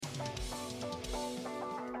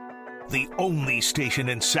the only station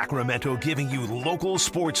in Sacramento giving you local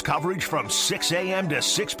sports coverage from 6 a.m. to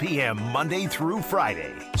 6 p.m. Monday through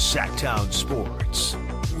Friday. Sactown Sports.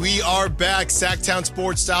 We are back. Sactown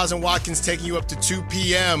Sports, Stiles and Watkins taking you up to 2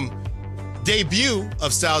 p.m. Debut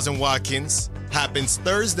of Stiles and Watkins happens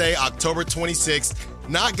Thursday, October 26th.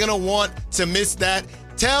 Not going to want to miss that.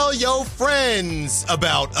 Tell your friends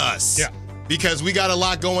about us. Yeah. Because we got a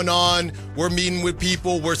lot going on. We're meeting with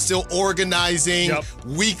people. We're still organizing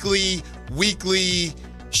weekly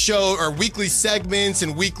show or weekly segments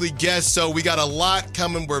and weekly guests. So we got a lot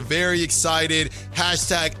coming. We're very excited.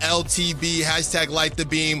 Hashtag LTB, hashtag Light the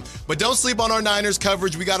Beam. But don't sleep on our Niners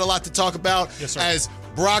coverage. We got a lot to talk about. Yes, sir. As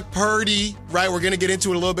Brock Purdy, right? We're going to get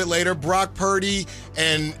into it a little bit later. Brock Purdy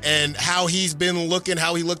and how he's been looking,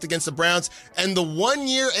 how he looked against the Browns, and the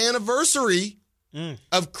 1-year anniversary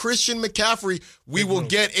of Christian McCaffrey. We will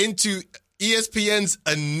get into ESPN's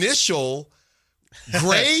initial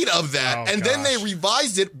grade of that, then they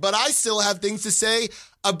revised it, but I still have things to say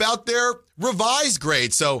about their revised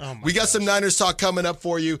grade. So we got some Niners talk coming up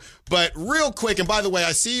for you. But real quick, and by the way,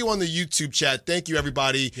 I see you on the YouTube chat. Thank you,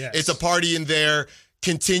 everybody. Yes. It's a party in there.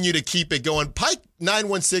 Continue to keep it going.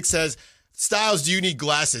 Pike916 says, Stiles, do you need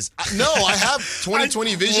glasses? No, I have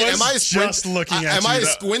 20/20 vision. Am I a just looking at Am you, I a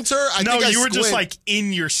squinter? I no, think I you were squint. just like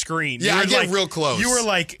in your screen. Yeah, you I were get like, real close. You were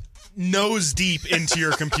like nose deep into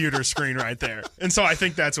your computer screen right there. And so I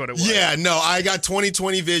think that's what it was. Yeah, no, I got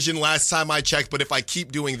 20/20 vision last time I checked, but if I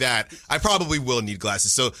keep doing that, I probably will need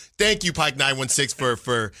glasses. So thank you, Pike916,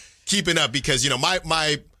 for keeping up, because, you know,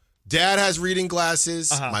 my dad has reading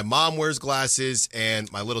glasses, my mom wears glasses,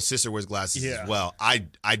 and my little sister wears glasses as well.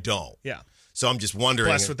 I don't. Yeah. So I'm just wondering.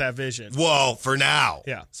 Blessed with that vision. Well, for now.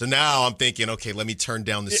 Yeah. So now I'm thinking, okay, let me turn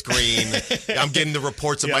down the screen. I'm getting the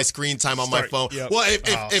reports of my screen time on my phone. Yep. Well,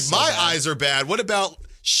 if my eyes are bad, what about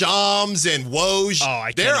Shams and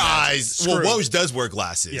Woj? Their eyes. Well, Woj does wear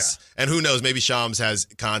glasses. Yeah. And who knows, maybe Shams has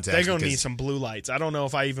contacts. They're going to need some blue lights. I don't know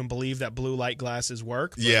if I even believe that blue light glasses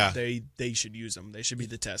work, but they should use them. They should be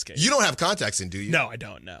the test case. You don't have contacts in, do you? No, I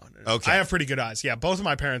don't. No. Okay. I have pretty good eyes. Yeah, both of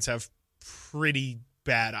my parents have pretty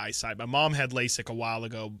bad eyesight. My mom had LASIK a while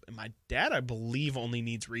ago, and my dad, I believe, only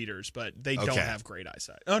needs readers, but they don't have great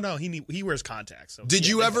eyesight. Oh, no, he wears contacts. So Did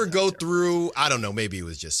you ever go through, I don't know, maybe it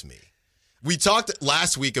was just me. We talked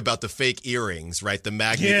last week about the fake earrings, right? The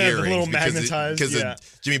magnet earrings. Yeah, the little magnetized. Because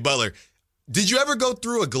of Jimmy Butler. Did you ever go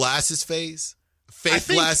through a glasses phase?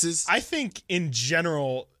 Glasses? I think in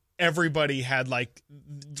general, everybody had like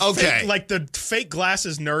the fake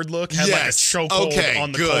glasses nerd look had like a chokehold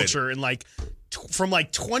on the culture, and like from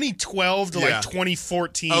like 2012 to like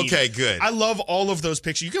 2014. Okay, good. I love all of those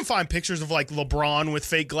pictures. You can find pictures of like LeBron with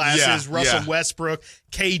fake glasses, Russell Westbrook,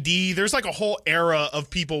 KD. There's like a whole era of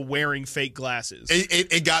people wearing fake glasses.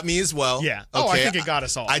 It got me as well. Yeah. Oh, I think it got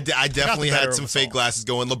us all. I definitely had some fake glasses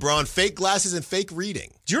going. LeBron, fake glasses and fake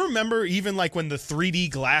reading. Do you remember even like when the 3D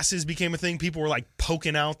glasses became a thing? People were like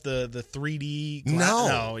poking out the 3D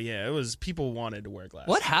No, yeah, it was people wanted to wear glasses.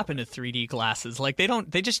 What happened to 3D glasses? Like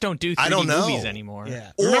they just don't do 3D movies anymore.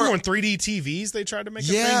 Yeah. Remember when 3D TVs they tried to make a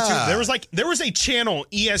thing too? There was a channel,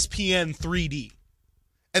 ESPN 3D.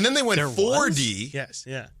 And then they went 4D. Yes,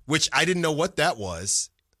 yeah. Which I didn't know what that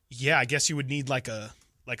was. Yeah, I guess you would need like a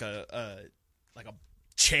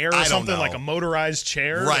chair or something, like a motorized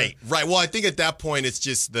chair. Right. Well, I think at that point it's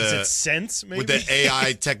just Is it Sense, maybe? With the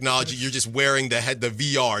AI technology, you're just wearing the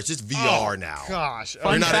VR. It's just VR now. Gosh.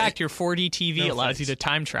 Fun fact, your 4D TV allows you to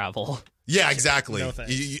time travel. Yeah, exactly. No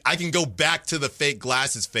thanks. I can go back to the fake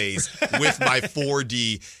glasses phase with my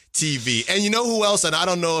 4D TV. And you know who else? And I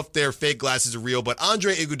don't know if their fake glasses are real, but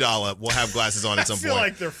Andre Iguodala will have glasses on at some point. I feel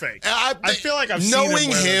like they're fake. I feel like I've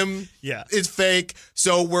seen him. Yeah, it's fake.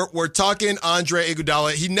 So we're talking Andre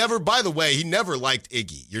Igoudala. He never liked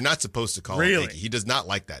Iggy. You're not supposed to call him Iggy. He does not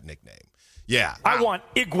like that nickname. Yeah, I want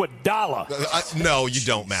Igoudala. No, you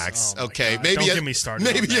don't, Max. Okay, God. Don't get me started.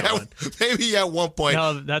 Maybe at one point.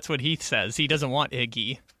 No, that's what he says. He doesn't want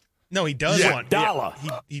Iggy. No, he does want Dala.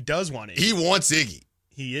 He does want Iggy. He wants Iggy.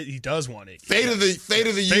 He does want Iggy. Fate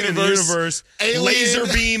of the universe. Alien.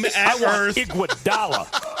 Laser beam at Earth.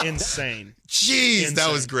 Igoudala. Insane. Jeez, insane.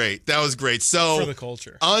 That was great. So for the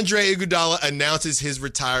culture. Andre Igoudala announces his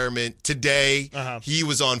retirement today. He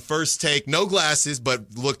was on First Take, no glasses,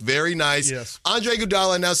 but looked very nice. Yes. Andre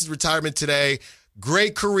Igoudala announced his retirement today.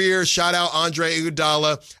 Great career. Shout out Andre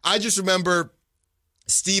Igoudala. I just remember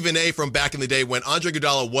Stephen A. from back in the day when Andre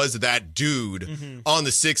Igoudala was that dude on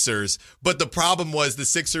the Sixers. But the problem was the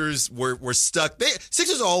Sixers were stuck.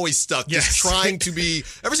 Sixers are always stuck, just trying to be,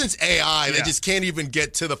 ever since AI, they just can't even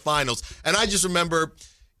get to the finals. And I just remember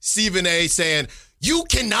Stephen A. saying, You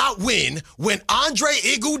cannot win when Andre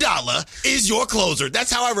Igoudala is your closer.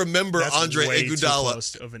 That's how I remember Andre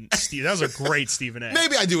Igoudala. That was a great Stephen A.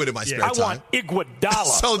 Maybe I do it in my spare time. I want Igoudala.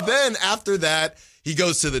 So then after that, he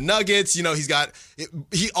goes to the Nuggets. You know,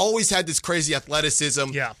 he always had this crazy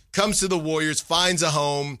athleticism. Yeah. Comes to the Warriors, finds a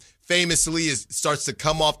home. Famously, starts to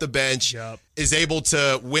come off the bench. Yep. Is able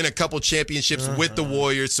to win a couple championships with the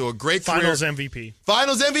Warriors. So a great Finals career. MVP.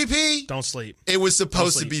 Finals MVP? Don't sleep. It was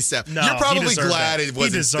supposed to be Steph. No, You're probably glad it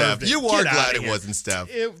wasn't Steph. You are glad it wasn't Steph.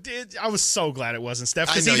 I was so glad it wasn't Steph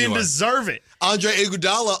because he didn't deserve it. Andre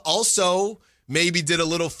Igoudala also maybe did a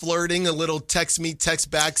little flirting, a little text me, text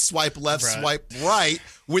back, swipe left, swipe right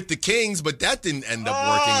with the Kings, but that didn't end up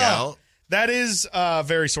working out. That is a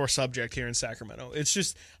very sore subject here in Sacramento. It's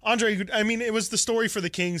just it was the story for the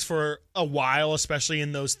Kings for a while, especially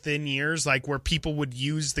in those thin years, like where people would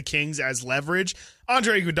use the Kings as leverage.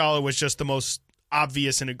 Andre Igoudala was just the most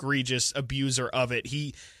obvious and egregious abuser of it.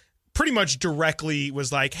 He pretty much directly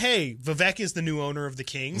was like, hey, Vivek is the new owner of the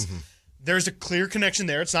Kings. Mm-hmm. There's a clear connection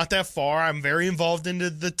there. It's not that far. I'm very involved into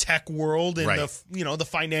the tech world and the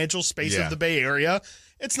financial space of the Bay Area.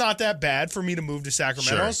 It's not that bad for me to move to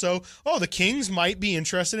Sacramento. Sure. So, the Kings might be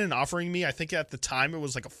interested in offering me, I think at the time it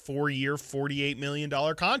was like a 4-year, $48 million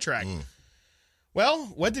contract. Well,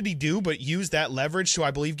 what did he do but use that leverage to,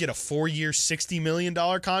 I believe, get a 4-year, $60 million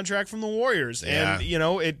contract from the Warriors? Yeah.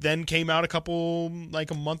 And, it then came out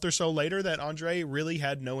a month or so later that Andre really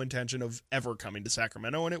had no intention of ever coming to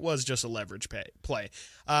Sacramento, and it was just a leverage play.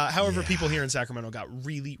 However, people here in Sacramento got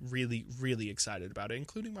really, really, really excited about it,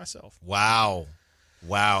 including myself. Wow.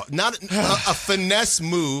 Not a finesse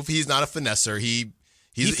move. He's not a finesser. He's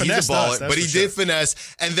a baller, but he did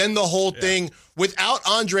finesse. And then the whole thing, without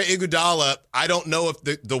Andre Igoudala, I don't know if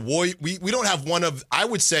the Warriors, we don't have one of, I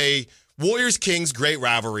would say, Warriors-Kings, great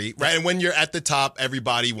rivalry, right? And when you're at the top,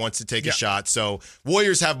 everybody wants to take a shot. So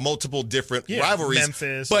Warriors have multiple different rivalries.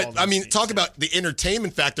 Memphis. But, talk about the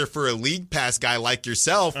entertainment factor for a league pass guy like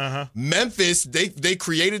yourself. Memphis, they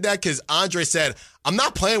created that because Andre said, I'm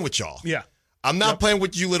not playing with y'all. Yeah. I'm not playing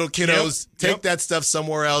with you little kiddos. Take that stuff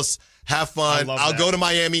somewhere else. Have fun. I'll go to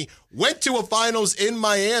Miami. Went to a finals in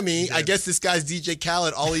Miami. I guess this guy's DJ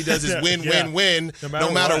Khaled. All he does is win, win,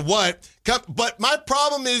 no matter what. But my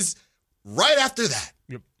problem is right after that,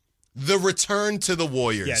 the return to the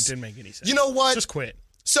Warriors. Yeah, it didn't make any sense. You know what? Just quit.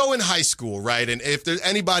 So in high school, right? And if there's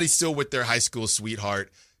anybody still with their high school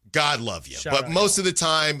sweetheart, God love you. But most of the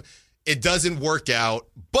time, it doesn't work out.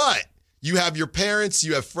 But you have your parents,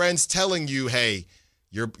 you have friends telling you, hey,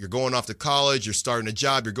 you're going off to college, you're starting a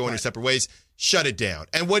job, you're going your separate ways. Shut it down.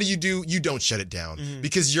 And what do? You don't shut it down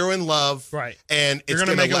because you're in love. Right. And you're going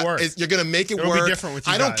to make it work. You're going to make it It'll work. Be different with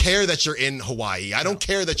you I don't care that you're in Hawaii. I don't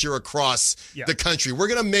care that you're across the country. We're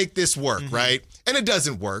going to make this work, right? And it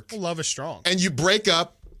doesn't work. Well, love is strong. And you break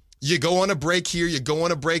up. You go on a break here, you go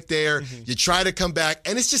on a break there, you try to come back,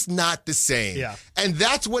 and it's just not the same. Yeah. And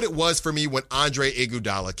that's what it was for me when Andre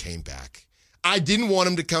Igoudala came back. I didn't want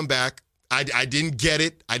him to come back. I didn't get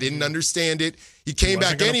it. I didn't understand it. He came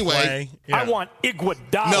back anyway. I want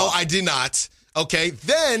Igoudala. No, I did not. Okay,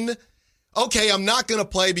 then... Okay, I'm not going to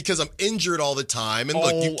play because I'm injured all the time. And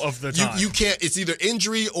of the time. You can't, it's either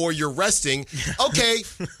injury or you're resting. Okay,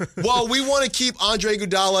 well, we want to keep Andre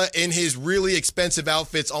Igoudala in his really expensive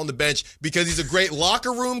outfits on the bench because he's a great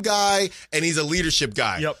locker room guy and he's a leadership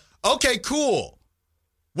guy. Yep. Okay, cool.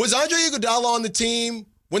 Was Andre Igoudala on the team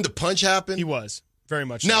when the punch happened? He was, very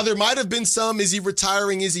much Now, so. there might have been some, is he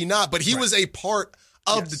retiring, is he not? But he was a part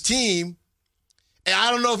of the team. And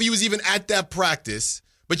I don't know if he was even at that practice.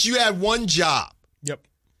 But you had one job. Yep.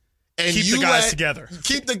 And keep the guys together.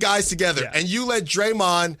 Keep the guys together. Yeah. And you let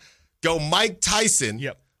Draymond go Mike Tyson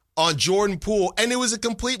on Jordan Poole. And it was a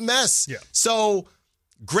complete mess. Yeah. So,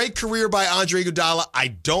 great career by Andre Igoudala. I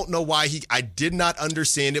don't know why I did not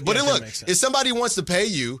understand it. But look, if somebody wants to pay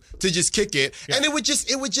you to just kick it, and it would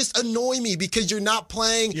just annoy me because you're not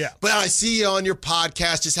playing. Yeah. But I see you on your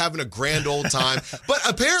podcast just having a grand old time. But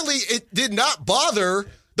apparently it did not bother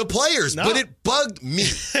the players, but it bugged me.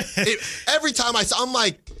 Every time I'm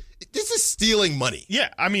like, this is stealing money. Yeah,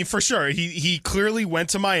 I mean, for sure. He clearly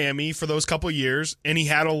went to Miami for those couple of years, and he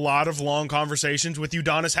had a lot of long conversations with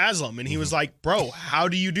Udonis Haslem, and he was like, bro, how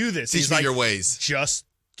do you do this? Teach me your ways. Just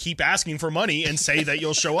keep asking for money and say that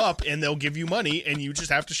you'll show up, and they'll give you money, and you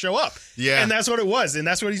just have to show up. Yeah. And that's what it was, and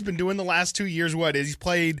that's what he's been doing the last 2 years. He's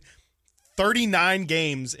played 39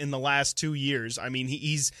 games in the last 2 years. I mean,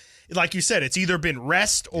 he's... Like you said, it's either been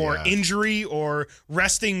rest or injury or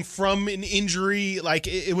resting from an injury. Like,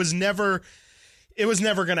 it was never... it was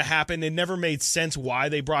never going to happen. It never made sense why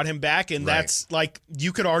they brought him back. And that's like,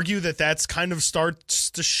 you could argue that's kind of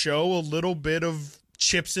starts to show a little bit of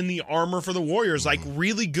chips in the armor for the Warriors. Like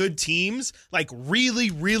really good teams, like really,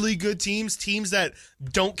 really good teams that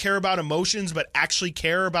don't care about emotions but actually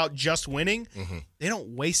care about just winning. They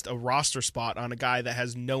don't waste a roster spot on a guy that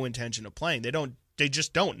has no intention of playing. They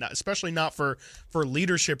just don't, especially not for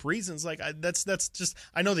leadership reasons. Like that's just,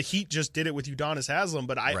 I know the Heat just did it with Udonis Haslem,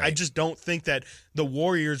 but I just don't think that the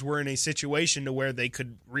Warriors were in a situation to where they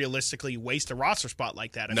could realistically waste a roster spot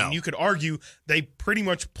like that. I mean, you could argue they pretty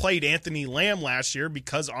much played Anthony Lamb last year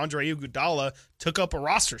because Andre Igoudala took up a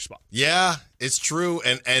roster spot. Yeah, it's true,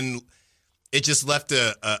 and it just left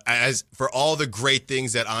as for all the great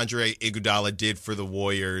things that Andre Igoudala did for the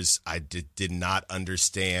Warriors, I did not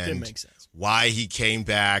understand. Didn't make sense. Why he came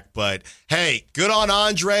back, but hey, good on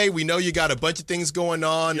Andre. We know you got a bunch of things going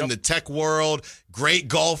on in the tech world. Great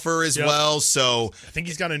golfer as well. So I think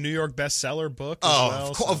he's got a New York bestseller book as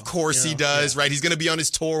well. Of course he does, right? He's going to be on his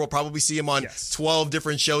tour. We'll probably see him on 12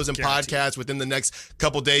 different shows and podcasts within the next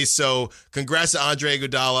couple days. So congrats to Andre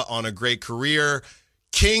Igoudala on a great career.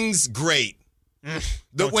 Kings, great. You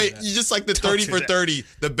just like the 30 for 30,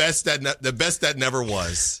 the best that never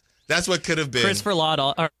was. That's what could have been.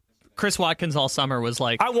 Chris Watkins all summer was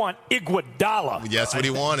like, I want Igoudala. That's what he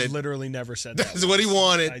wanted. I literally never said that. That's what he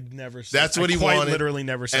wanted. I never said That's what he wanted. Literally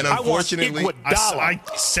never said and that. Unfortunately, I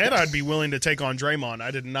said I'd be willing to take on Draymond. I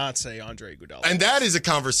did not say Andre Igoudala. And that is a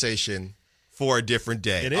conversation for a different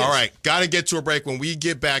day. It is. All right, got to get to a break. When we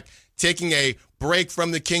get back, taking a break from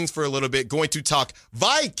the Kings for a little bit, going to talk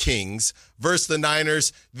Vikings versus the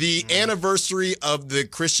Niners, the anniversary of the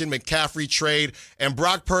Christian McCaffrey trade, and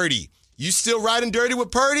Brock Purdy. You still riding dirty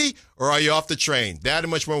with Purdy, or are you off the train? That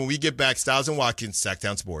and much more when we get back. Stiles and Watkins,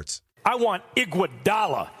 Sactown Sports. I want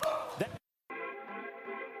Igoudala.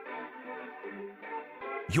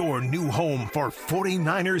 Your new home for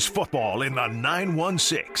 49ers football in the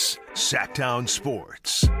 916, Sactown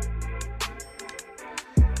Sports.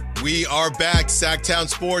 We are back, Sactown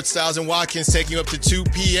Sports. Stiles and Watkins taking you up to 2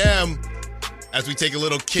 p.m. as we take a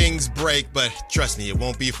little Kings break, but trust me, it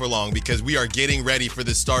won't be for long because we are getting ready for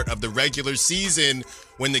the start of the regular season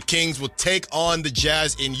when the Kings will take on the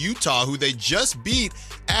Jazz in Utah, who they just beat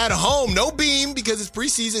at home. No beam because it's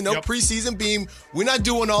preseason, no preseason beam. We're not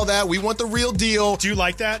doing all that. We want the real deal. Do you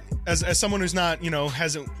like that? As someone who's not,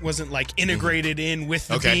 wasn't like integrated in with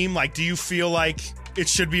the beam, like do you feel like it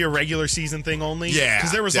should be a regular season thing only? Yeah,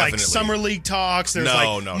 because there was definitely. like summer league talks. There's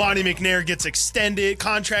Monty McNair gets extended,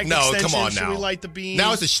 contract extension. Come on now. Should we light the beam?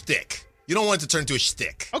 Now it's a shtick. You don't want it to turn into a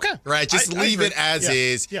shtick. Okay. Right? Just leave it as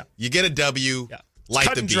is. Yeah. You get a W. Yeah. Light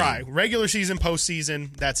cut the and beam. Dry. Regular season,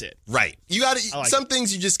 postseason. That's it. Right. You got to. Some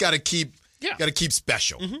things you just got to keep. Yeah. Got to keep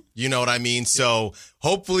special. Mm-hmm. You know what I mean? Yeah. So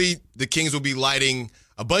hopefully the Kings will be lighting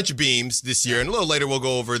a bunch of beams this year, and a little later we'll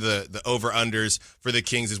go over the over-unders for the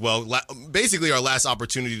Kings as well. Basically our last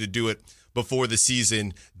opportunity to do it before the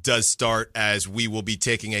season does start, as we will be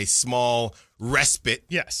taking a small respite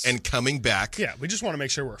and coming back. Yeah, we just want to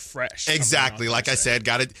make sure we're fresh. Exactly. Like I said,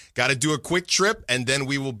 got to do a quick trip, and then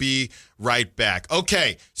we will be right back.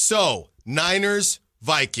 Okay, so Niners,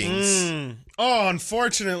 Vikings.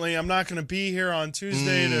 Unfortunately, I'm not going to be here on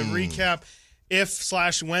Tuesday to recap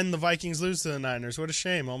if/when the Vikings lose to the Niners. What a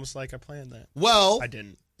shame. Almost like I planned that. Well, I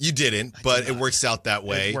didn't. You didn't, but it works out that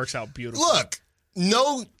way. It works out beautifully. Look,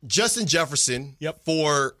 no Justin Jefferson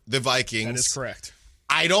for the Vikings. That is correct.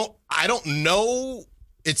 I don't know.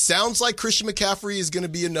 It sounds like Christian McCaffrey is going to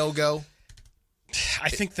be a no-go. I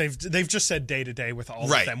think they've just said day-to-day with all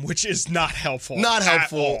of them, which is not helpful. Not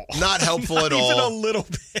helpful. Not helpful at all. Even a little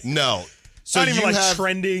bit. No. So not even like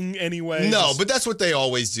trending anyway. No, but that's what they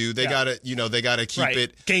always do. They gotta keep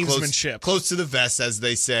it gamesmanship close to the vest, as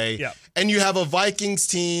they say. Yeah. And you have a Vikings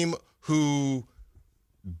team who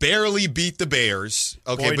barely beat the Bears.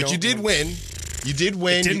 Okay, but you did win. You did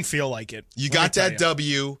win. It didn't feel like it. You got that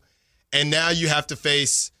W, and now you have to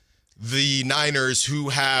face the Niners, who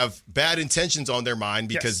have bad intentions on their mind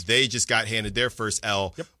because they just got handed their first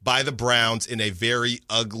L by the Browns in a very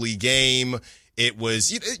ugly game. It was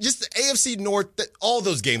just the AFC North. All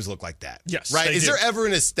those games look like that. Yes. Right? Is there ever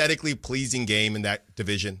an aesthetically pleasing game in that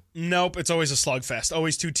division? Nope. It's always a slugfest.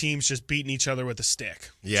 Always two teams just beating each other with a stick.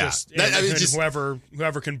 Yeah.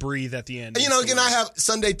 Whoever can breathe at the end. Again, I have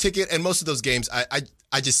Sunday ticket, and most of those games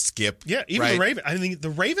I just skip. Yeah. Even the Ravens. I think the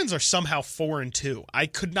Ravens are somehow 4-2. I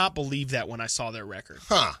could not believe that when I saw their record.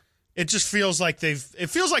 Huh. It just feels like it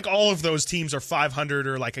feels like all of those teams are 500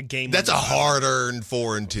 or like a game. That's a hard-earned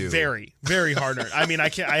 4-2. Very, very hard-earned. I mean, I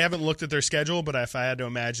haven't looked at their schedule, but if I had to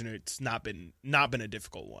imagine, it's not been a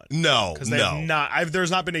difficult one. No, because there's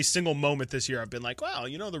not been a single moment this year I've been like, wow,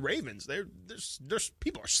 the Ravens. There's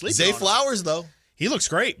people are sleeping. Zay on Flowers though. He looks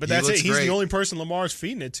great, but that's it. He's great. The only person Lamar's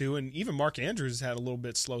feeding it to, and even Mark Andrews has had a little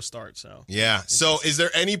bit slow start. So yeah. So is there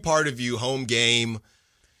any part of you home game?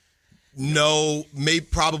 No,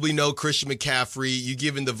 probably no Christian McCaffrey. You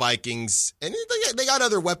giving the Vikings, and they got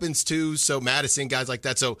other weapons too. So Madison, guys like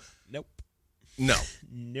that. So nope.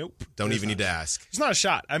 Don't even need to ask. It's not a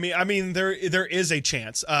shot. I mean, there is a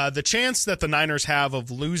chance. The chance that the Niners have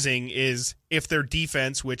of losing is if their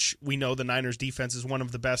defense, which we know the Niners' defense is one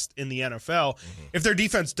of the best in the NFL, if their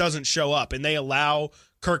defense doesn't show up and they allow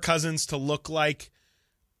Kirk Cousins to look like.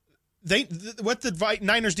 What the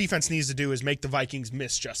Niners defense needs to do is make the Vikings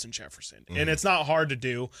miss Justin Jefferson, and it's not hard to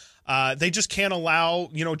do. They just can't allow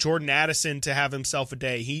Jordan Addison to have himself a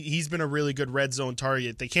day. He's been a really good red zone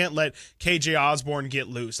target. They can't let KJ Osborne get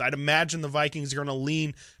loose. I'd imagine the Vikings are going to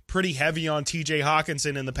lean pretty heavy on TJ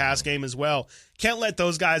Hawkinson in the pass game as well. Can't let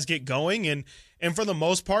those guys get going, and for the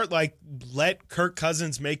most part, let Kirk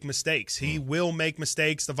Cousins make mistakes. He will make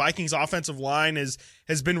mistakes. The Vikings offensive line has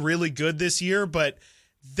been really good this year, but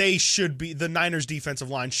the Niners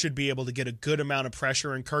defensive line should be able to get a good amount of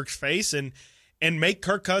pressure in Kirk's face and make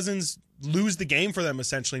Kirk Cousins lose the game for them,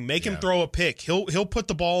 essentially. Make him throw a pick. He'll put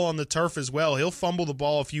the ball on the turf as well. He'll fumble the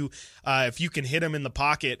ball if you can hit him in the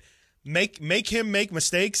pocket. Make him make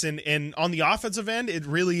mistakes, and on the offensive end, it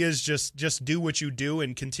really is just do what you do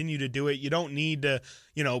and continue to do it. You don't need to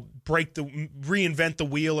reinvent the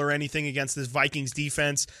wheel or anything against this Vikings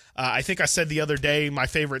defense. I think I said the other day my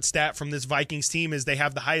favorite stat from this Vikings team is they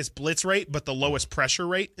have the highest blitz rate but the lowest pressure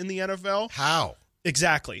rate in the NFL. How?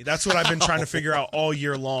 Exactly. That's what I've been trying to figure out all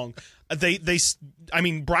year long.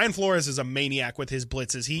 Brian Flores is a maniac with his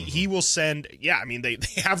blitzes. He will send, they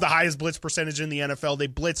have the highest blitz percentage in the NFL. They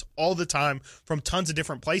blitz all the time from tons of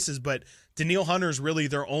different places, but Danielle Hunter is really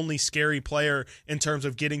their only scary player in terms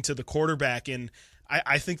of getting to the quarterback. And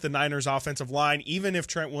I think the Niners offensive line, even if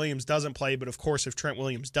Trent Williams doesn't play, but of course if Trent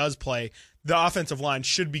Williams does play, the offensive line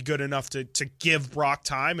should be good enough to give Brock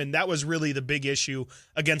time. And that was really the big issue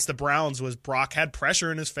against the Browns was Brock had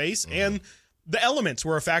pressure in his face and the elements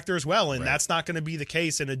were a factor as well, and that's not going to be the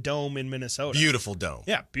case in a dome in Minnesota. Beautiful dome.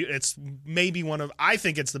 Yeah, it's maybe I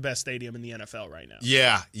think it's the best stadium in the NFL right now.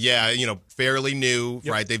 Yeah, fairly new,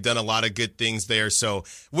 right? They've done a lot of good things there, so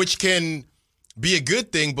which can be a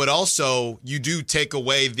good thing, but also you do take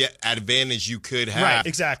away the advantage you could have right,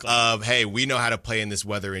 exactly. of, hey, we know how to play in this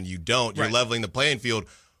weather and you don't. You're leveling the playing field,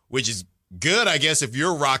 which is good, I guess, if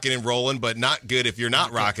you're rocking and rolling, but not good if you're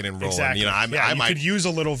not rocking and rolling. Exactly. I might could use a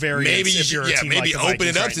little variance. Maybe if you're a team maybe like the open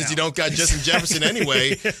it up right since now. you don't got Justin Jefferson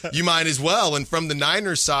anyway. You might as well. And from the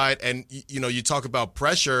Niners side, and you talk about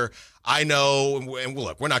pressure. I know, and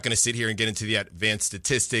look, we're not going to sit here and get into the advanced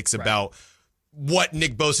statistics about what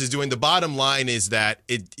Nick Bosa is doing. The bottom line is that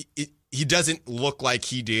he doesn't look like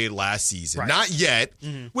he did last season. Not yet,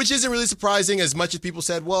 which isn't really surprising as much as people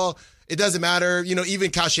said, well, it doesn't matter.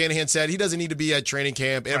 Even Kyle Shanahan said he doesn't need to be at training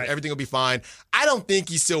camp. Everything will be fine. I don't think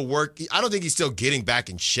he's still I don't think he's still getting back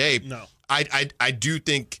in shape. No. I do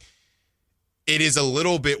think it is a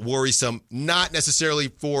little bit worrisome, not necessarily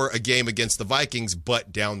for a game against the Vikings,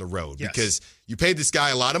 but down the road. Yes. Because you paid this guy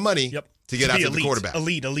a lot of money to get after the quarterback.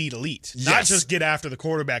 Elite. Yes. Not just get after the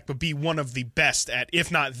quarterback, but be one of the best at,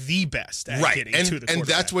 if not the best at getting to the quarterback. And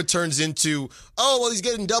that's what turns into, he's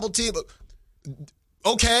getting double teamed.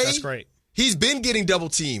 Okay. That's great. He's been getting double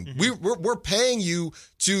teamed. We're paying you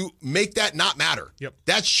to make that not matter. Yep.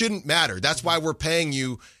 That shouldn't matter. That's why we're paying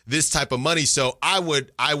you this type of money. So I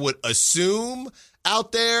would assume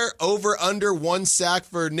out there over under 1 sack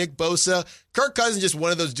for Nick Bosa. Kirk Cousins just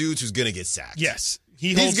one of those dudes who's going to get sacked. Yes.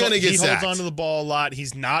 He's going to get sacked. He holds onto the ball a lot.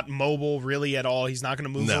 He's not mobile really at all. He's not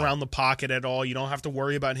going to move around the pocket at all. You don't have to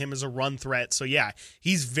worry about him as a run threat. So,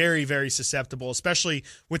 he's very, very susceptible, especially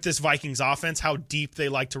with this Vikings offense, how deep they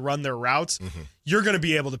like to run their routes. You're going to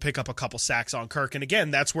be able to pick up a couple sacks on Kirk. And, again,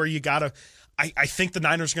 that's where you got to – I think the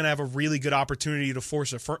Niners are going to have a really good opportunity to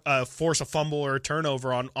force a fumble or a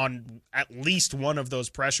turnover on at least one of those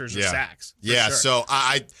pressures or sacks. Yeah, sure. So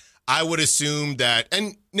I would assume that,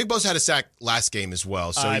 and Nick Bosa had a sack last game as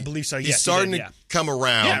well. So I believe so. He's starting to come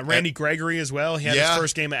around. Yeah, Randy Gregory as well. He had his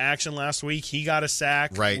first game of action last week. He got a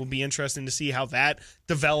sack. Right. It will be interesting to see how that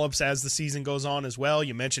develops as the season goes on as well.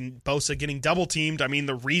 You mentioned Bosa getting double teamed. I mean,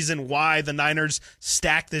 the reason why the Niners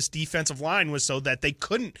stacked this defensive line was so that they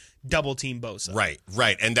couldn't double team Bosa.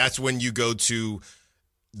 Right. And that's when you go to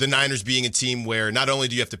the Niners being a team where not only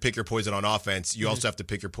do you have to pick your poison on offense, you also have to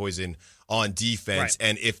pick your poison on defense. Right.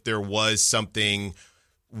 And if there was something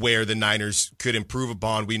where the Niners could improve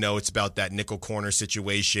upon, we know it's about that nickel corner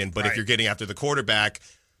situation. But if you're getting after the quarterback,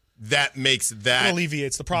 that makes that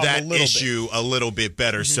alleviates the problem a little bit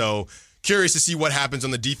better. So curious to see what happens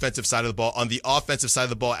on the defensive side of the ball. On the offensive side of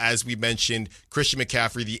the ball, as we mentioned, Christian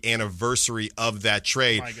McCaffrey, the anniversary of that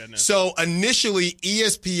trade. My goodness. So initially,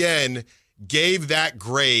 ESPN gave that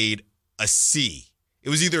grade a C. It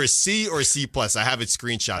was either a C or a C+. I have it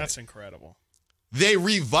screenshotted. That's incredible. They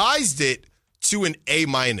revised it to an A-,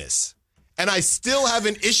 and I still have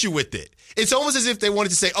an issue with it. It's almost as if they wanted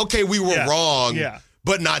to say, okay, we were wrong,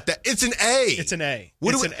 but not that. It's an A. It's an A.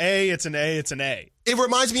 It's an A. It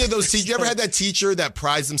reminds me of those teachers. You ever had that teacher that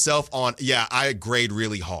prides himself on, I grade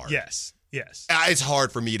really hard? Yes. It's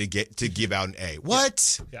hard for me to give out an A.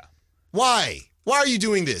 What? Yeah. Why? Why are you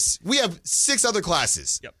doing this? We have 6 other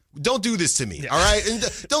classes. Yep. Don't do this to me, all right? And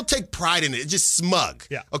don't take pride in it. It's just smug.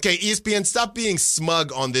 Yeah. Okay, ESPN, stop being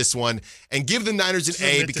smug on this one and give the Niners an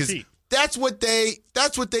A because that's what they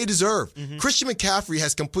deserve. Christian McCaffrey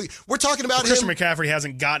has we're talking about Christian McCaffrey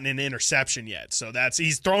hasn't gotten an interception yet. So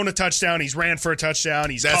he's thrown a touchdown, he's ran for a touchdown,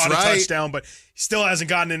 he's caught a touchdown, but he still hasn't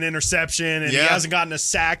gotten an interception and he hasn't gotten a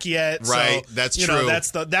sack yet. Right. So, that's true.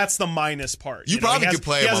 That's the minus part. You probably could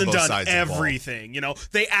play him on both sides of the ball. He hasn't done everything.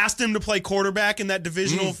 They asked him to play quarterback in that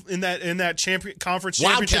divisional in that conference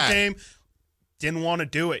championship game. Didn't want to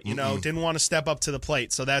do it, didn't want to step up to the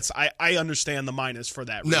plate. So that's I understand the minus for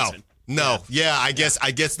that reason. No. Yeah, I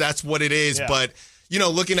guess that's what it is. Yeah. But,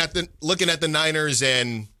 looking at the Niners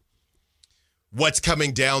and what's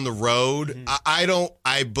coming down the road,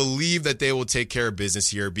 I believe that they will take care of business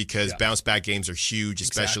here because bounce back games are huge,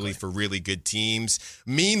 especially for really good teams.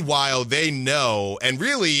 Meanwhile, they know, and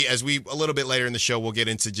really, as a little bit later in the show, we'll get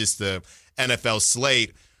into just the NFL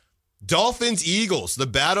slate. Dolphins, Eagles, the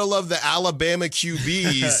battle of the Alabama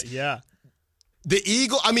QBs.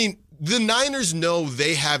 The Niners know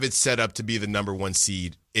they have it set up to be the number 1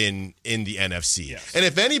 seed in the NFC. Yes. And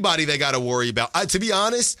if anybody they got to worry about, to be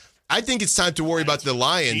honest, I think it's time to worry about the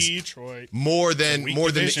Lions more than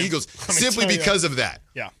the Eagles, simply because of that.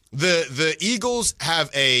 Yeah. The Eagles have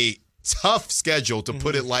a tough schedule, to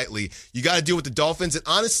put it lightly. You got to deal with the Dolphins. And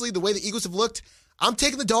honestly, the way the Eagles have looked, I'm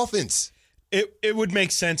taking the Dolphins. It would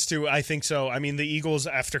make sense to, I think so. I mean, the Eagles,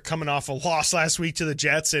 after coming off a loss last week to the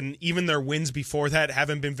Jets, and even their wins before that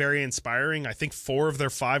haven't been very inspiring. I think 4 of their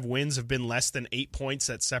 5 wins have been less than 8 points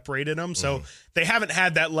that separated them. So they haven't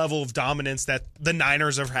had that level of dominance that the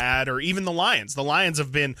Niners have had, or even the Lions. The Lions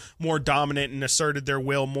have been more dominant and asserted their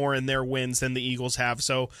will more in their wins than the Eagles have.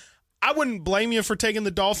 So I wouldn't blame you for taking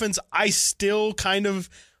the Dolphins. I still kind of...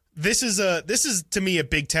 This is to me a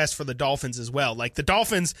big test for the Dolphins as well. Like the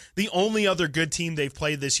Dolphins, the only other good team they've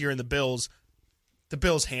played this year in the Bills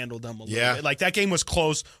handled them a little bit. Like that game was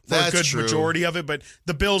close for a good majority of it, but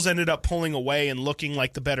the Bills ended up pulling away and looking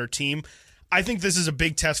like the better team. I think this is a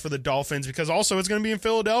big test for the Dolphins because also it's going to be in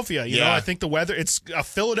Philadelphia. You know, I think the weather, it's a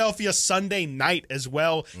Philadelphia Sunday night as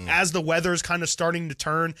well as the weather is kind of starting to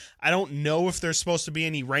turn. I don't know if there's supposed to be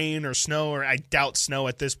any rain or snow, or I doubt snow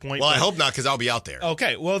at this point. Well, I hope not because I'll be out there.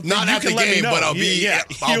 Okay, well, not at the game, but I'll be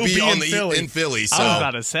in Philly. So. I was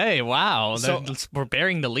about to say, wow, we're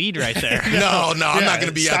bearing the lead right there. No, I'm not going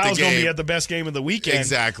to be at the game. Styles going to be at the best game of the weekend.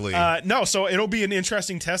 Exactly. So it'll be an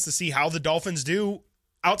interesting test to see how the Dolphins do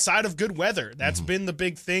outside of good weather. That's been the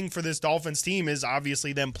big thing for this Dolphins team, is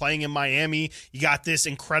obviously them playing in Miami. You got this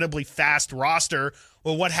incredibly fast roster.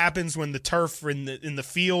 Well, what happens when the turf in the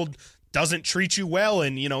field doesn't treat you well,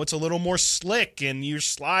 and it's a little more slick and you're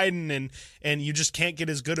sliding and you just can't get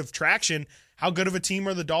as good of traction? How good of a team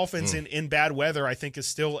are the Dolphins in bad weather, I think, is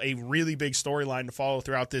still a really big storyline to follow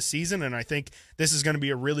throughout this season, and I think this is going to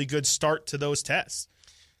be a really good start to those tests.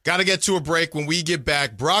 Got to get to a break. When we get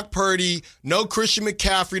back, Brock Purdy, no Christian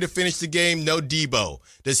McCaffrey to finish the game, no Debo.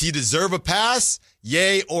 Does he deserve a pass?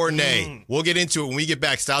 Yay or nay? We'll get into it when we get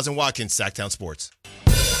back. Stiles and Watkins, Sactown Sports.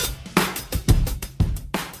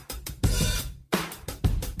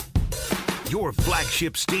 Your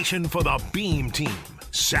flagship station for the Beam Team,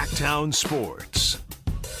 Sactown Sports.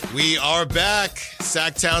 We are back.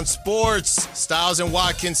 Sactown Sports. Stiles and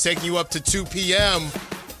Watkins taking you up to 2 p.m.,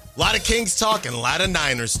 A lot of Kings talk and a lot of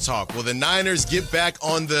Niners talk. Will the Niners get back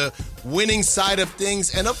on the winning side of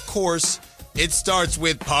things? And, of course, it starts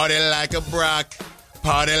with Party Like a Brock,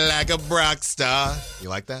 Party Like a Brock Star. You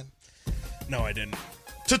like that? No, I didn't.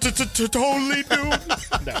 Totally do.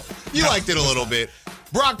 No. You liked it a little bit.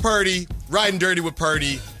 Brock Purdy, riding dirty with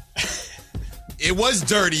Purdy. It was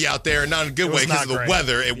dirty out there, not in a good way because of the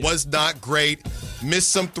weather. It was not great.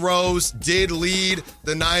 missed some throws, did lead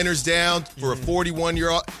the Niners down for a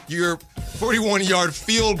 41-yard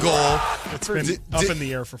field goal. It's been up in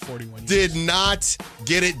the air for 41 years. Did not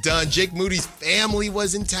get it done. Jake Moody's family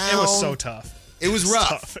was in town. It was so tough. It was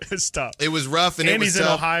rough. It was tough. It was rough, and it was he's tough.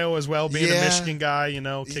 in Ohio as well, being a Michigan guy,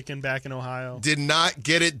 kicking back in Ohio. Did not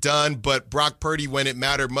get it done, but Brock Purdy, when it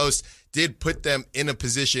mattered most, did put them in a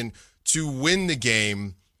position to win the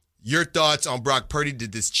game. Your thoughts on Brock Purdy?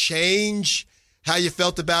 Did this change how you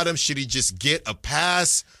felt about him? Should he just get a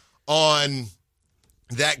pass on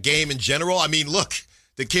that game in general? I mean, look,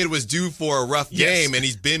 the kid was due for a rough game, and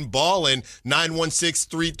he's been balling.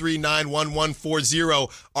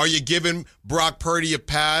 916-339-1140. Are you giving Brock Purdy a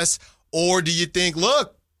pass, or do you think,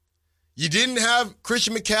 look, you didn't have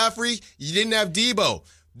Christian McCaffrey, you didn't have Debo?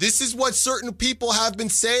 This is what certain people have been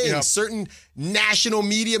saying. Certain national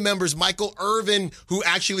media members, Michael Irvin, who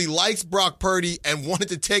actually likes Brock Purdy and wanted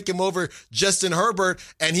to take him over Justin Herbert,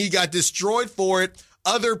 and he got destroyed for it.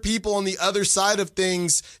 Other people on the other side of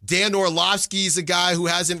things, Dan Orlovsky is a guy who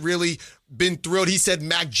hasn't really been thrilled. He said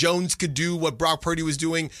Mac Jones could do what Brock Purdy was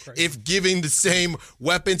doing if given the same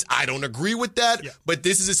weapons. I don't agree with that, but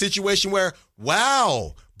this is a situation where,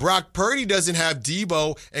 wow, Brock Purdy doesn't have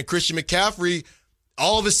Debo and Christian McCaffrey.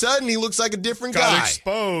 All of a sudden, he looks like a different guy.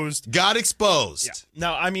 Got exposed. Yeah.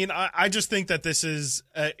 No, I mean, I just think that this is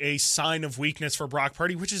a sign of weakness for Brock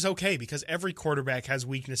Purdy, which is okay because every quarterback has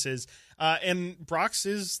weaknesses. And Brock's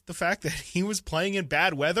is the fact that he was playing in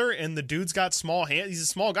bad weather, and the dude's got small hands. He's a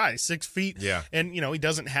small guy, 6 feet. Yeah. And, he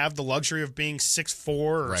doesn't have the luxury of being 6'4"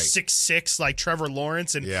 or 6'6" like Trevor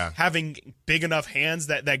Lawrence and having big enough hands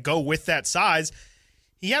that go with that size.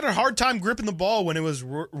 He had a hard time gripping the ball when it was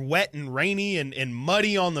wet and rainy and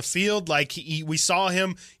muddy on the field. Like we saw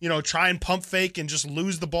him, try and pump fake and just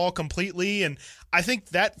lose the ball completely. And I think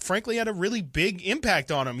that, frankly, had a really big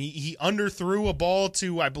impact on him. He underthrew a ball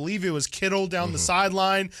to, I believe it was Kittle down the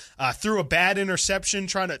sideline, threw a bad interception,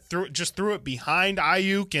 threw it behind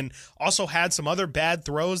Ayuk, and also had some other bad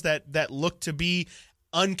throws that looked to be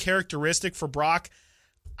uncharacteristic for Brock.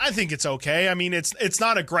 I think it's okay. I mean, it's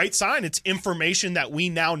not a great sign. It's information that we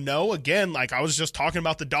now know. Again, like I was just talking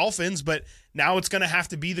about the Dolphins, but now it's going to have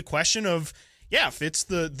to be the question of, if it's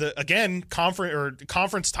the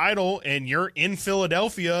conference title and you're in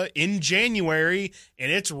Philadelphia in January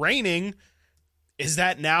and it's raining, is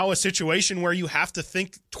that now a situation where you have to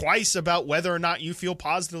think twice about whether or not you feel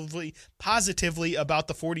positively about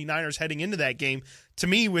the 49ers heading into that game? To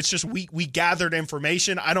me, it's just we gathered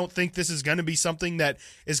information. I don't think this is going to be something that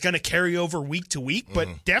is going to carry over week to week, but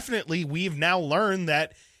definitely we've now learned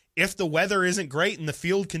that if the weather isn't great and the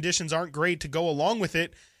field conditions aren't great to go along with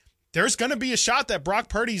it, there's going to be a shot that Brock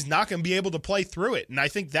Purdy's not going to be able to play through it. And I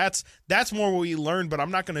think that's more what we learned, but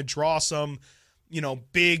I'm not going to draw some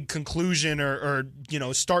big conclusion or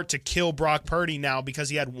start to kill Brock Purdy now because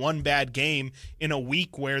he had one bad game in a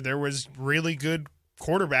week where there was really good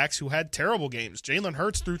quarterbacks who had terrible games. Jalen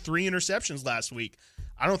Hurts threw 3 interceptions last week.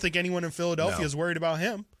 I don't think anyone in Philadelphia is worried about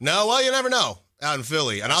him. No, well, you never know out in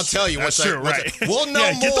Philly. And I'll tell you we'll know more.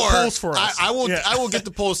 Get the pulse for us. I will get the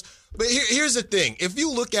pulse. But here's the thing. If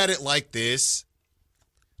you look at it like this,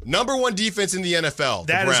 number 1 defense in the NFL,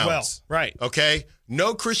 that the Browns, as well. Right. Okay?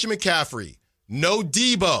 No Christian McCaffrey. No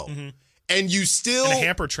Debo. And you still... And a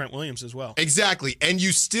hamper Trent Williams as well. Exactly. And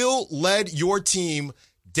you still led your team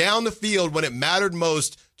down the field when it mattered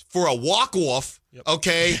most for a walk-off,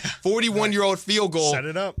 41-year-old field goal Set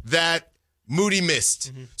it up. that Moody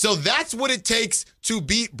missed. So that's what it takes to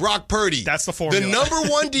beat Brock Purdy. That's the formula. The number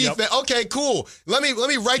 1 defense. Okay, cool. Let me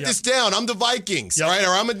write this down. I'm the Vikings, all right?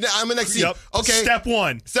 Or I'm a next team. Okay. Step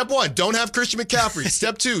 1. Don't have Christian McCaffrey.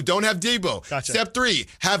 Step 2, don't have Debo. Gotcha. Step 3,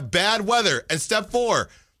 have bad weather. And step 4,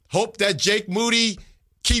 hope that Jake Moody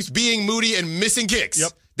keeps being Moody and missing kicks.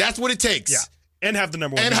 Yep. That's what it takes. Yeah. And have the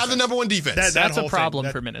number 1 defense. defense. Have the number 1 defense. That's a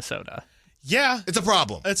problem for Minnesota. Yeah. It's a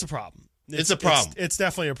problem. It's a problem. It's a problem. It's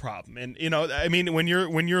definitely a problem. And I mean, when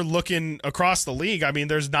you're looking across the league, I mean,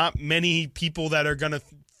 there's not many people that are going to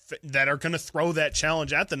throw that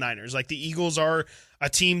challenge at the Niners. Like the Eagles are a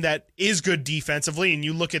team that is good defensively, and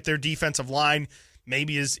you look at their defensive line,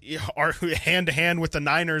 maybe are hand to hand with the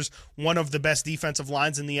Niners, one of the best defensive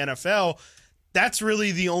lines in the NFL. That's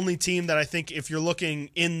really the only team that I think, if you're looking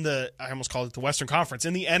I almost called it the Western Conference,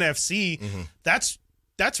 in the NFC,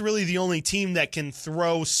 that's really the only team that can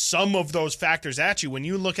throw some of those factors at you. When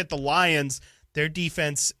you look at the Lions, their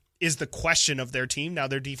defense is the question of their team. Now,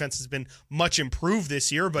 their defense has been much improved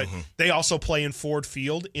this year, but they also play in Ford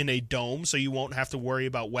Field in a dome, so you won't have to worry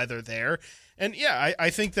about weather there. And,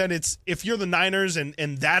 I think that if you're the Niners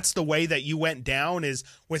and that's the way that you went down, is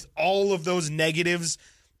with all of those negatives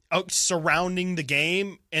surrounding the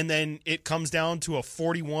game, and then it comes down to a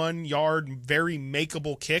 41-yard, very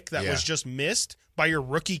makeable kick that was just missed by your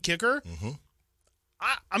rookie kicker.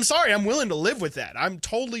 I'm sorry, I'm willing to live with that. I'm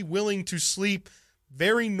totally willing to sleep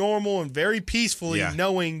very normal and very peacefully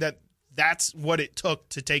knowing that that's what it took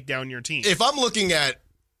to take down your team. If I'm looking at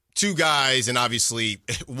two guys, and obviously,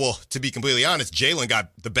 well, to be completely honest, Jalen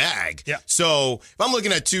got the bag. Yeah. So if I'm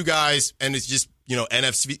looking at two guys, and it's just,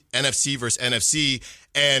 NFC versus NFC,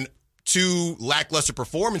 and two lackluster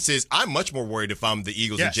performances, I'm much more worried if I'm the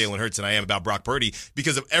Eagles and Jalen Hurts than I am about Brock Purdy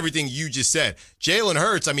because of everything you just said. Jalen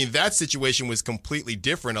Hurts, that situation was completely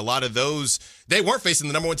different. A lot of those, they weren't facing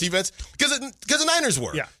the number one defense because the Niners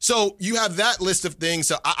were. Yeah. So you have that list of things.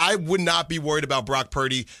 So I would not be worried about Brock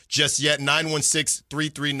Purdy just yet.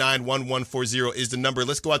 916-339-1140 is the number.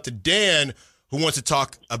 Let's go out to Dan, who wants to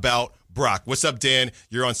talk about Brock. What's up, Dan?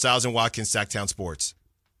 You're on Stiles and Watkins, Sactown Sports.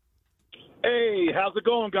 Hey, how's it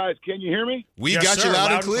going, guys? Can you hear me? We got you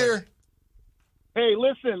loud and clear. Hey,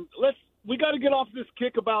 listen, we got to get off this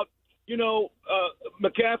kick about,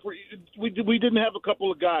 McCaffrey. We didn't have a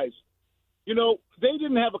couple of guys. They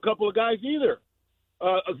didn't have a couple of guys either.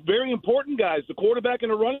 Very important guys, the quarterback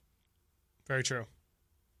and the running. Very true.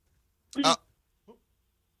 He's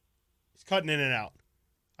cutting in and out.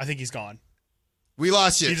 I think he's gone. We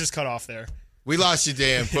lost you. He just cut off there. We lost you,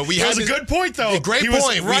 Dan. But we had a good point, though. Great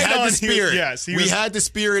point. We had the spirit. We had the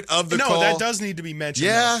spirit of the call. No, that does need to be mentioned.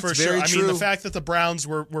 Yeah, for sure. Very true. The fact that the Browns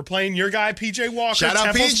were playing your guy, P.J. Walker. Shout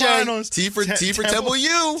out Temple's P.J. Finals, T for Temple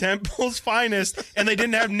U. Temple's finest. And they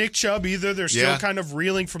didn't have Nick Chubb either. They're still kind of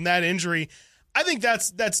reeling from that injury. I think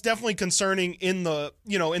that's definitely concerning in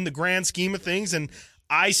the grand scheme of things. And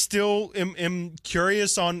I still am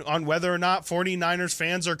curious on whether or not 49ers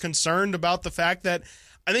fans are concerned about the fact that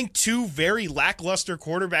I think two very lackluster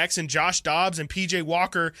quarterbacks in Josh Dobbs and P.J.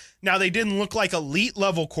 Walker. Now, they didn't look like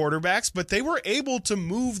elite-level quarterbacks, but they were able to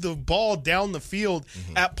move the ball down the field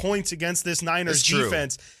at points against this Niners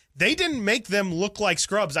defense. They didn't make them look like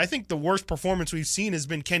scrubs. I think the worst performance we've seen has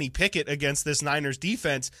been Kenny Pickett against this Niners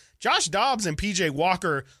defense. Josh Dobbs and P.J.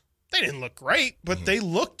 Walker, they didn't look great, but they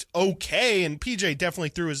looked okay, and P.J. definitely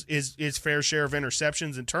threw his fair share of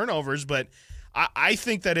interceptions and turnovers, but I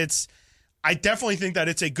think that I definitely think that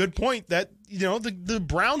it's a good point that, the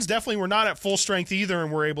Browns definitely were not at full strength either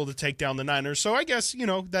and were able to take down the Niners. So I guess,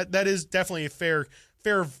 that is definitely a fair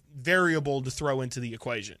variable to throw into the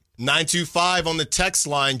equation. 925 on the text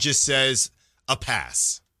line just says a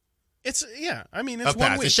pass. It's a 1 week.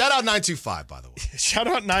 And shout out 925, by the way. Shout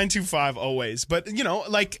out 925 always. But,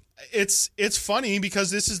 it's funny because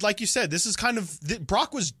this is, like you said, this is kind of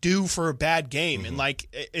Brock was due for a bad game. And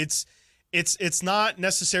it's not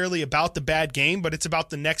necessarily about the bad game, but it's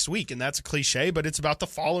about the next week. And that's a cliche, but it's about the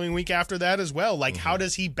following week after that as well. How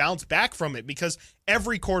does he bounce back from it? Because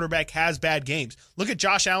every quarterback has bad games. Look at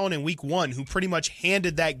Josh Allen in week 1, who pretty much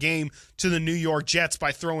handed that game to the New York Jets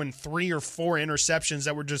by throwing 3 or 4 interceptions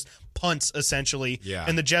that were just punts, essentially. Yeah.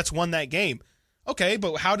 And the Jets won that game. Okay,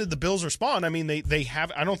 but how did the Bills respond? They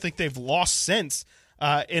have, I don't think they've lost since.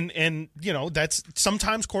 And that's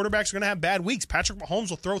sometimes quarterbacks are going to have bad weeks. Patrick Mahomes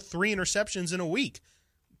will throw 3 interceptions in a week.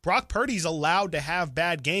 Brock Purdy's allowed to have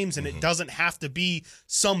bad games, and it doesn't have to be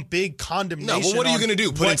some big condemnation. No, well, what are you going to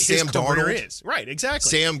do? Put in Sam Darnold? Is. Right, exactly.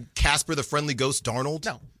 Sam Casper, the friendly ghost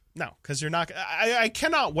Darnold? No, because you're not. I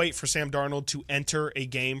cannot wait for Sam Darnold to enter a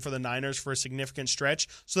game for the Niners for a significant stretch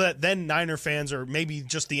so that then Niner fans or maybe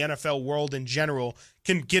just the NFL world in general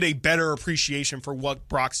can get a better appreciation for what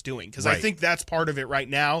Brock's doing. Because I think that's part of it right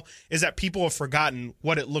now is that people have forgotten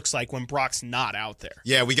what it looks like when Brock's not out there.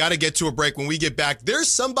 Yeah, we got to get to a break. When we get back, there's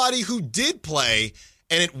somebody who did play,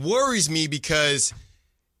 and it worries me because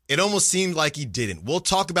it almost seemed like he didn't. We'll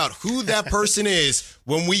talk about who that person is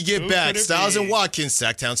when we get back. Stiles and Watkins,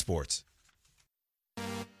 Sactown Sports.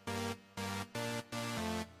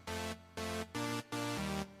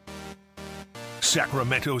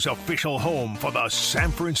 Sacramento's official home for the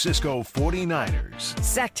San Francisco 49ers.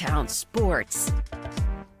 Sactown Sports.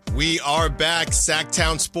 We are back.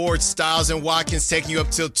 Sactown Sports, Stiles and Watkins taking you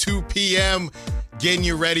up till 2 p.m., getting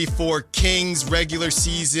you ready for Kings regular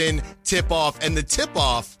season tip-off. And the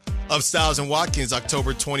tip-off of Stiles and Watkins,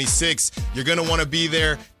 October 26th. You're going to want to be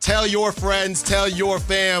there. Tell your friends, tell your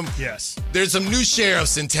fam. Yes. There's some new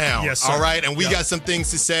sheriffs in town. Yes, sir. All right? And we got some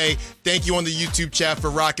things to say. Thank you on the YouTube chat for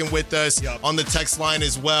rocking with us. On the text line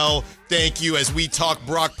as well. Thank you as we talk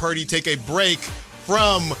Brock Purdy. Take a break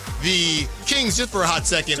from the Kings just for a hot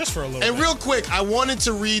second. Just for a little And bit. real quick, I wanted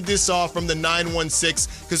to read this off from the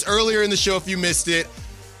 916 because earlier in the show, if you missed it,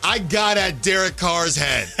 I got at Derek Carr's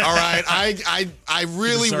head. All right, I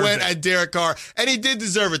really went at Derek Carr, and he did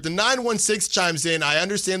deserve it. The 916 chimes in. I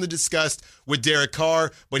understand the disgust with Derek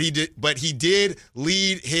Carr, but he did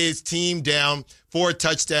lead his team down for a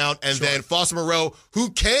touchdown, and then Foster Moreau,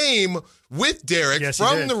 who came with Derek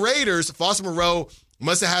from the Raiders, Foster Moreau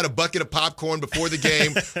must have had a bucket of popcorn before the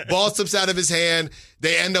game. Ball slips out of his hand.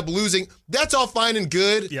 They end up losing. That's all fine and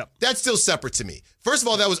good. Yep. That's still separate to me. First of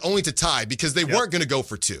all, that was only to tie because they weren't going to go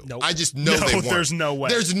for two. Nope. I just know they weren't. There's no way.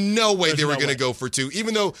 There's no way they were going to go for two.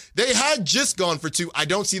 Even though they had just gone for two, I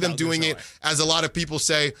don't see them doing it as a lot of people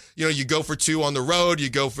say, you go for two on the road, you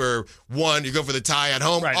go for one, you go for the tie at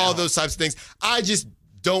home, all those types of things. I just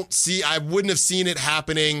don't see, I wouldn't have seen it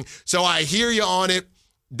happening. So I hear you on it.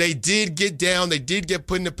 They did get down. They did get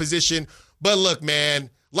put in a position. But look, man,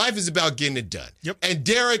 life is about getting it done. Yep. And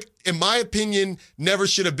Derek, in my opinion, never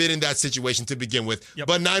should have been in that situation to begin with. Yep.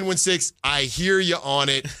 But 916, I hear you on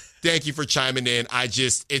it. Thank you for chiming in.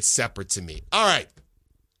 It's separate to me. All right.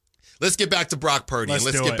 Let's get back to Brock Purdy.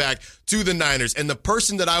 Let's get back to the Niners. And the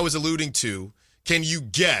person that I was alluding to, can you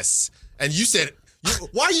guess? And you said,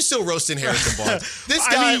 why are you still roasting Harrison Barnes? This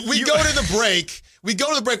guy, we go to the break.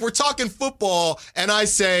 We're talking football, and I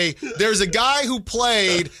say, there's a guy who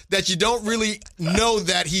played that you don't really know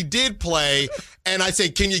that he did play. And I say,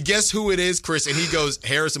 can you guess who it is, Chris? And he goes,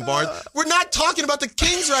 Harrison Barnes. We're not talking about the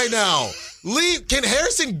Kings right now. Can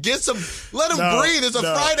Harrison get some? Let him breathe. It's a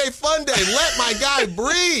Friday fun day. Let my guy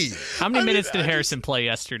breathe. How many minutes did Harrison play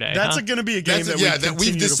yesterday? That's going to be a game that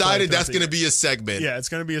we've decided that's going to be a segment. Yeah, it's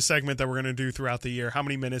going to be a segment that we're going to do throughout the year. How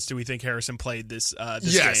many minutes do we think Harrison played this game?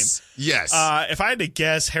 Yes. If I had to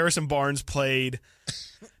guess, Harrison Barnes played.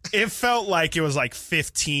 It felt like it was like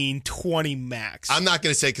 15, 20 max. I'm not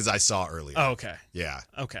going to say because I saw earlier. Oh, okay. Yeah.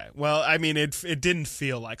 Okay. Well, I mean, it didn't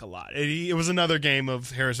feel like a lot. It was another game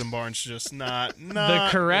of Harrison Barnes just not the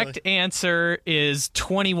correct answer is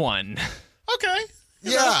 21. Okay.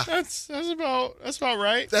 Yeah. That's about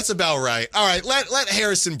right. That's about right. All right, let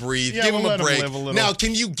Harrison breathe. Yeah, give him a break. Him live a little. Now,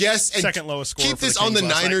 can you guess and second lowest score? Keep this on the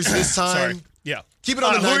Niners this time. Sorry. Yeah. Keep it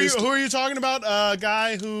on the Niners. Who are you talking about? A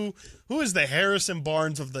guy who is the Harrison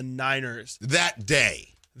Barnes of the Niners? That day.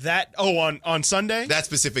 On Sunday? That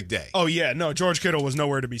specific day. Oh, yeah. No, George Kittle was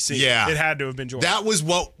nowhere to be seen. Yeah. It had to have been George. That was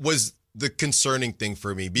what was the concerning thing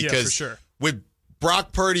for me because for sure. With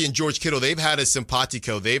Brock Purdy and George Kittle, they've had a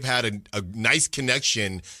simpatico. They've had a nice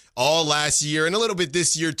connection all last year and a little bit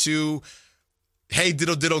this year too. Hey,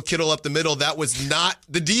 diddle Kittle up the middle. That was not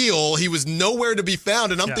the deal. He was nowhere to be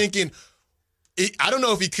found. And I'm thinking, I don't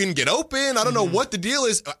know if he couldn't get open. I don't know what the deal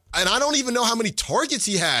is. And I don't even know how many targets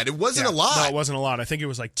he had. It wasn't a lot. No, it wasn't a lot. I think it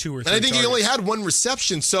was like 2 or 3 And I think targets. he only had 1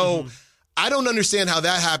 reception. So I don't understand how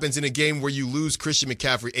that happens in a game where you lose Christian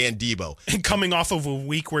McCaffrey and Debo. And coming off of a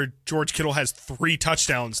week where George Kittle has 3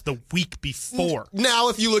 touchdowns the week before. Now,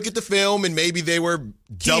 if you look at the film and maybe they were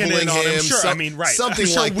doubling him. Sure, something like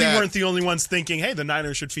that. We weren't the only ones thinking, hey, the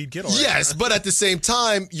Niners should feed Kittle. Yes, but at the same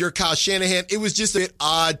time, you're Kyle Shanahan. It was just a bit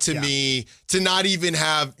odd to me to not even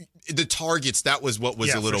have the targets. That was what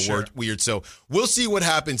was a little weird. So we'll see what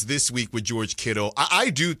happens this week with George Kittle. I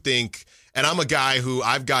do think, and I'm a guy who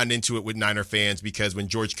I've gotten into it with Niner fans because when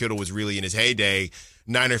George Kittle was really in his heyday,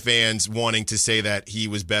 Niner fans wanting to say that he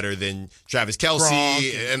was better than Travis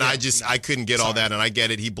Kelce, and I couldn't get all that, and I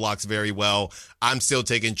get it. He blocks very well. I'm still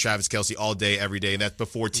taking Travis Kelce all day, every day, and that's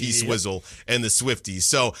before T-Swizzle and the Swifties.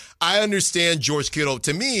 So I understand George Kittle,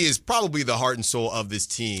 to me, is probably the heart and soul of this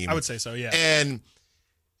team. I would say so, yeah. And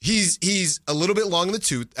he's a little bit long in the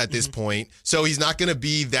tooth at this point, so he's not going to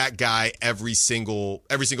be that guy every single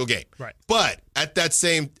game. Right. But at the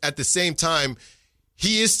same time,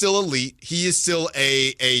 he is still elite. He is still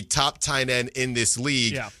a top tight end in this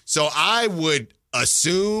league. Yeah. So I would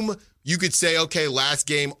assume you could say, okay, last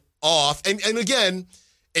game off. And again,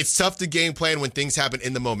 it's tough to game plan when things happen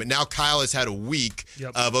in the moment. Now Kyle has had a week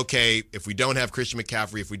of, okay, if we don't have Christian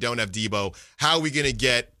McCaffrey, if we don't have Debo, how are we going to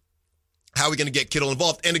get Kittle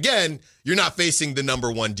involved? And again, you're not facing the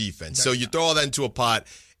number 1 defense. So you throw all that into a pot.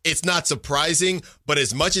 It's not surprising, but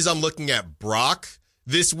as much as I'm looking at Brock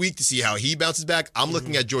this week to see how he bounces back, I'm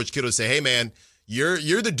looking at George Kittle to say, hey, man,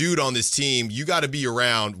 you're the dude on this team. You got to be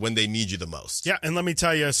around when they need you the most. Yeah, and let me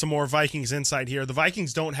tell you some more Vikings insight here. The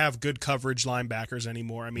Vikings don't have good coverage linebackers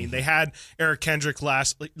anymore. I mean, they had Eric Kendrick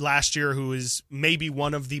last year, who is maybe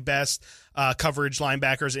one of the best. coverage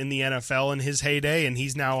linebackers in the NFL in his heyday, and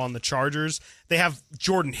he's now on the Chargers. They have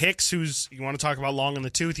Jordan Hicks, who's, you want to talk about long in the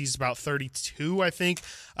tooth, he's about 32, I think.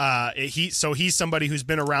 He's somebody who's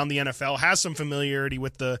been around the NFL, has some familiarity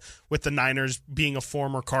with the Niners, being a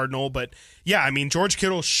former Cardinal. But yeah, I mean, George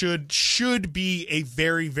Kittle should be a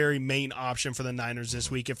very, very main option for the Niners this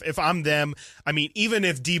week. If I'm them, I mean, even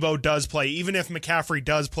if Debo does play, even if McCaffrey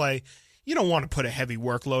does play, you don't want to put a heavy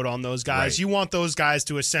workload on those guys. Right. You want those guys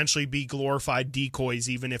to essentially be glorified decoys,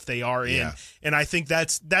 even if they are in. And I think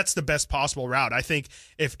that's the best possible route. I think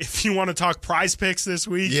if you want to talk prize picks this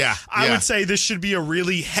week, I would say this should be a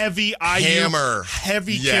really heavy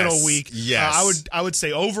heavy Kittle week. Yes. I would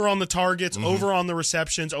say over on the targets, over on the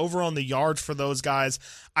receptions, over on the yards for those guys.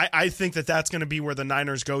 I think that's going to be where the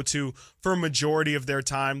Niners go to for a majority of their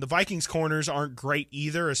time. The Vikings corners aren't great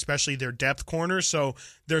either, especially their depth corners. So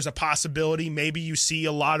there's a possibility maybe you see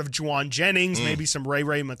a lot of Juwan Jennings, maybe some Ray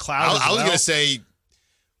McLeod. I was going to say,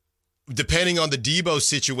 depending on the Debo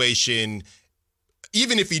situation,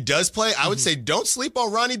 even if he does play, I would say don't sleep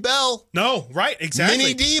on Ronnie Bell. No, right, exactly.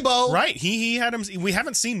 Mini Debo. Right. He had him. We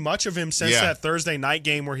haven't seen much of him since that Thursday night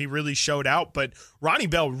game where he really showed out, but Ronnie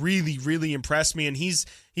Bell really, really impressed me, and he's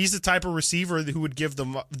the type of receiver who would give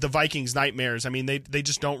the Vikings nightmares. I mean, they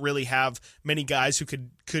just don't really have many guys who could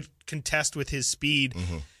contest with his speed.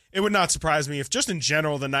 It would not surprise me if just in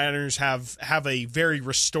general the Niners have a very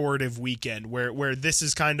restorative weekend where this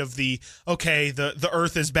is kind of the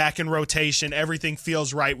earth is back in rotation, everything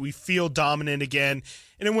feels right, we feel dominant again,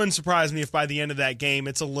 and it wouldn't surprise me if by the end of that game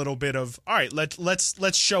it's a little bit of, all right,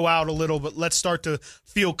 let's show out a little bit, let's start to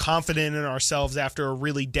feel confident in ourselves after a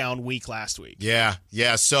really down week last week. Yeah.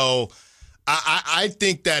 So I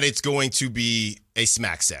think that it's going to be a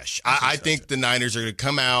smack sesh. I think the Niners are going to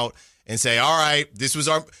come out and say, all right, this was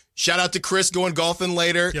our – shout out to Chris going golfing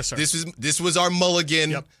later. Yes, sir. This was our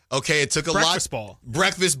mulligan. Yep. Okay, it took a breakfast ball.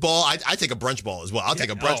 Breakfast ball. I take a brunch ball as well. I'll take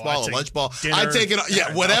a brunch ball, a lunch ball. Dinner, I take it.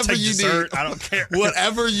 Yeah, whatever you dessert, need. I don't care.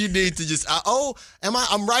 Whatever you need to just.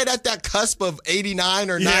 I'm right at that cusp of 89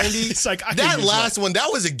 or 90. It's like that last one. That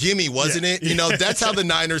was a gimme, wasn't it? You know, that's how the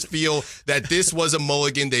Niners feel. That this was a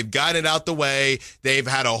mulligan. They've got it out the way. They've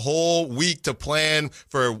had a whole week to plan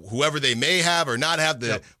for whoever they may have or not have.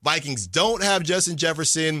 The Vikings don't have Justin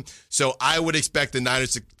Jefferson, so I would expect the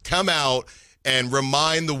Niners to come out and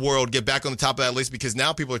remind the world, get back on the top of that list, because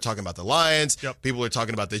now people are talking about the Lions. People are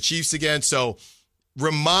talking about the Chiefs again. So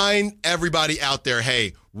remind everybody out there,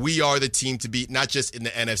 hey, we are the team to beat, not just in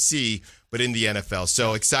the NFC, but in the NFL.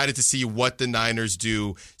 So excited to see what the Niners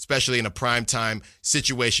do, especially in a primetime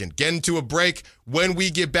situation. Getting to a break. When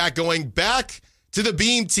we get back, going back to the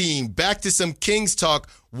Beam Team, back to some Kings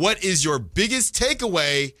talk. What is your biggest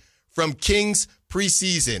takeaway from Kings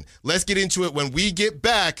preseason? Let's get into it when we get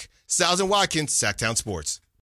back. Stiles and Watkins, Sactown Sports.